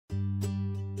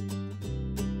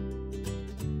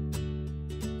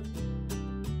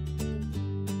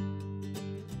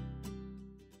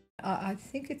I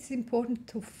think it's important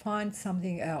to find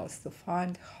something else, to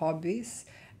find hobbies,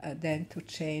 than to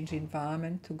change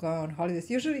environment, to go on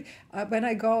holidays. Usually, when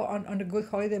I go on a good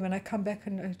holiday, when I come back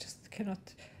and I just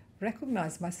cannot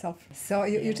recognize myself. So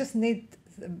you just need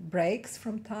breaks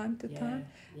from time to time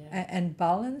and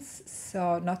balance,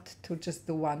 so not to just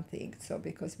do one thing. So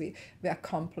because we are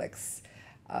complex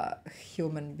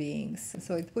human beings,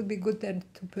 so it would be good then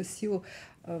to pursue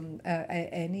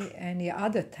any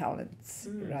other talents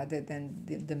rather than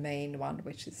the main one,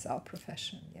 which is our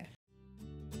profession. Yeah.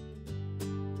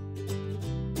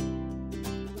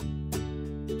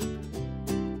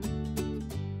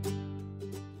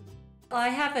 I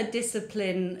have a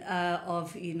discipline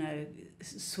of,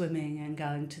 swimming and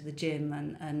going to the gym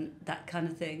and that kind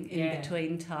of thing in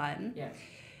between time. Yeah.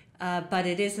 But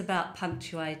it is about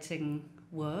punctuating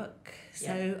work.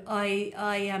 So I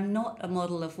am not a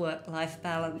model of work-life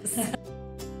balance.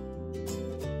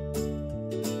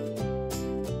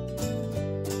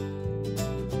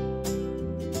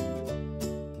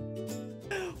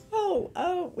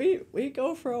 We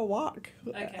go for a walk,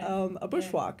 a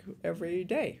bushwalk every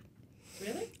day.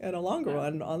 Really? And a longer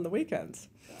one on the weekends.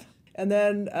 And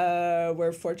then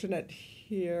we're fortunate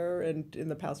here, and in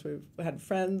the past we've had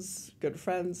friends, good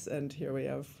friends, and here we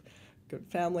have good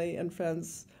family and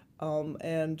friends,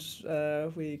 and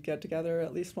we get together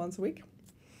at least once a week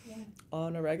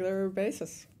on a regular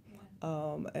basis.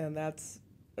 And that's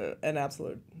an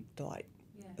absolute delight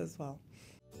as well.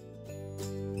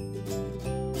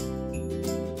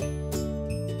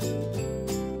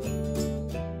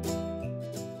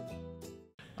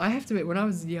 I have to admit, when I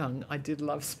was young, I did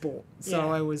love sport.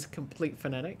 So I was a complete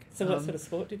fanatic. So what sort of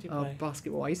sport did you play?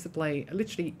 Basketball. I used to play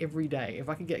literally every day. If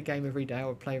I could get a game every day, I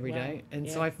would play every day. And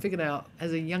so I figured out,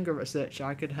 as a younger researcher,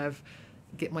 I could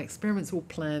get my experiments all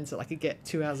planned so I could get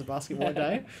 2 hours of basketball a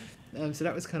day. So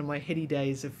that was kind of my heady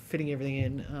days of fitting everything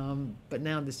in. But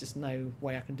now there's just no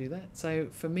way I can do that. So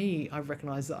for me, I've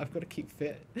recognised that I've got to keep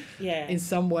fit in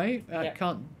some way.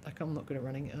 I'm not good at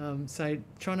running. So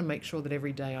trying to make sure that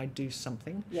every day I do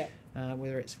something,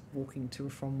 whether it's walking to or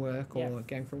from work or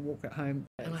going for a walk at home.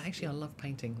 And I love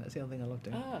painting. That's the other thing I love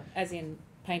doing. Oh, as in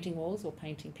painting walls or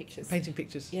painting pictures? Painting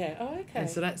pictures. Yeah. Oh, okay. And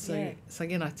so that's so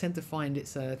again, I tend to find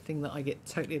it's a thing that I get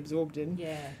totally absorbed in.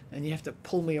 Yeah. And you have to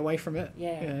pull me away from it.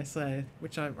 Yeah. So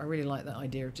which I really like that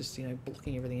idea of just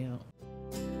blocking everything out.